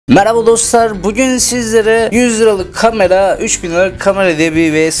Merhaba dostlar, bugün sizlere 100 liralık kamera, 3000 liralık kamera diye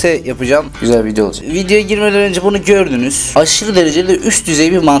bir vs yapacağım. Güzel video olacak. Videoya girmeden önce bunu gördünüz. Aşırı derecede üst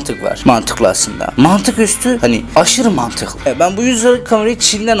düzey bir mantık var. Mantıklı aslında. Mantık üstü, hani aşırı mantıklı. Ben bu 100 liralık kamerayı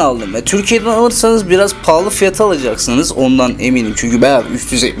Çin'den aldım. Türkiye'den alırsanız biraz pahalı fiyata alacaksınız. Ondan eminim. Çünkü bayağı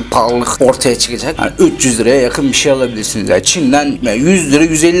üst düzey bir pahalılık ortaya çıkacak. Yani 300 liraya yakın bir şey alabilirsiniz. Yani Çin'den 100 lira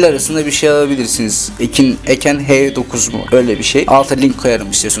 150 arasında bir şey alabilirsiniz. Eken H9 mu? Öyle bir şey. Alta link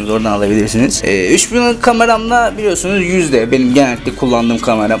koyarım istiyorsunuz. Oradan alabilirsiniz. 3000 liralık kameramla biliyorsunuz %. Benim genellikle kullandığım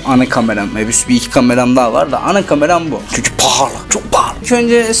kameram, ana kameram. Bir iki kameram daha var da ana kameram bu. Çünkü pahalı. Çok pahalı. İlk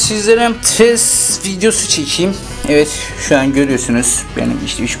önce sizlere test videosu çekeyim. Evet, şu an görüyorsunuz. Benim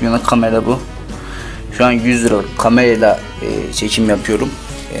işte 3000 liralık kamera bu. Şu an 100 liralık kamerayla çekim yapıyorum.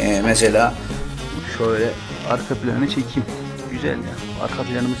 Mesela şöyle arka planı çekeyim. Güzel ya. Arka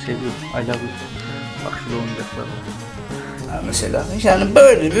planımı seviyorum. I love it. Bak şurada oyuncaklar var. Mesela yani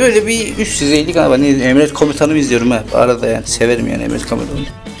böyle bir üst düzeylik ama ben Emret Komutanım izliyorum hep arada, yani severim yani Emret Komutanı.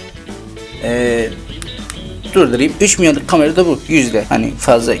 Durdurayım. 3 milyonluk kamera da bu. %. Hani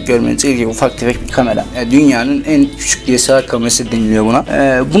fazla görmenize gerek yok. Ufak tefek bir kamera. Yani dünyanın en küçük DSLR kamerası deniliyor buna.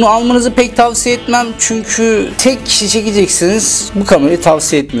 Bunu almanızı pek tavsiye etmem. Çünkü tek kişi çekeceksiniz. Bu kamerayı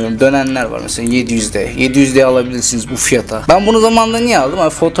tavsiye etmiyorum. Dönenler var mesela 700'de. 700'de alabilirsiniz bu fiyata. Ben bunu zamanında niye aldım? Yani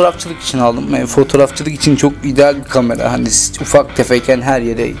fotoğrafçılık için aldım. Yani fotoğrafçılık için çok ideal bir kamera. Hani ufak tefeyken her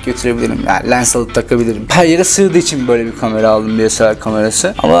yere götürebilirim. Yani lens alıp takabilirim. Her yere sığdığı için böyle bir kamera aldım. DSLR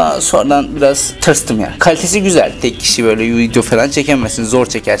kamerası. Ama sonradan biraz tırstım yani. Kalitesi güzel. Tek kişi böyle video falan çekemezsiniz. Zor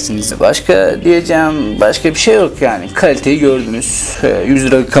çekersiniz. Başka diyeceğim başka bir şey yok yani. Kaliteyi gördünüz. 100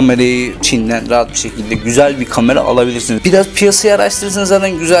 lira kamerayı Çin'den rahat bir şekilde güzel bir kamera alabilirsiniz. Biraz piyasayı araştırırsanız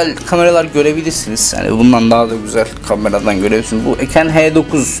zaten güzel kameralar görebilirsiniz. Yani bundan daha da güzel kameradan görebilirsiniz. Bu Eken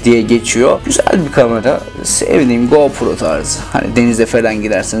H9 diye geçiyor. Güzel bir kamera. Sevdiğim GoPro tarzı. Hani denize falan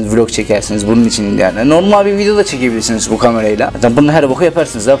gidersiniz, vlog çekersiniz. Bunun için yani. Normal bir video da çekebilirsiniz bu kamerayla. Zaten bunu her boku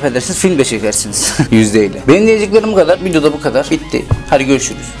yaparsınız. Affedersiniz, film de çekersiniz. %'yle. Benim diyeceklerim bu kadar. Videoda bu kadar. Bitti. Hadi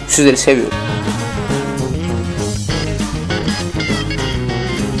görüşürüz. Sizleri seviyorum.